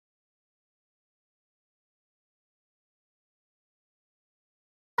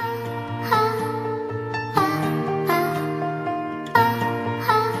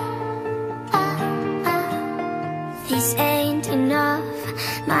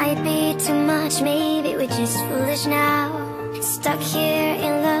might be too much, maybe we're just foolish now. Stuck here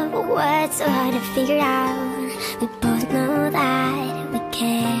in love, what's so hard to figure out? We both know that we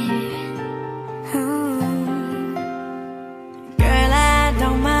care. Girl, I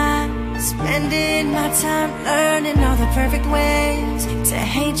don't mind spending my time learning all the perfect ways to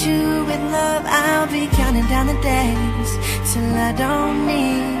hate you with love. I'll be counting down the days till I don't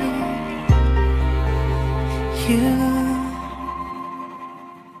need you.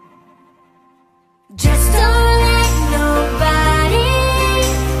 Just don't let nobody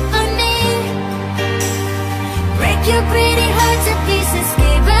but me break your pretty heart to pieces.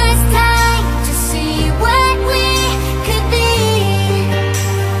 Give us time to see what we could be,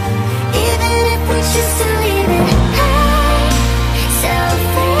 even if we choose to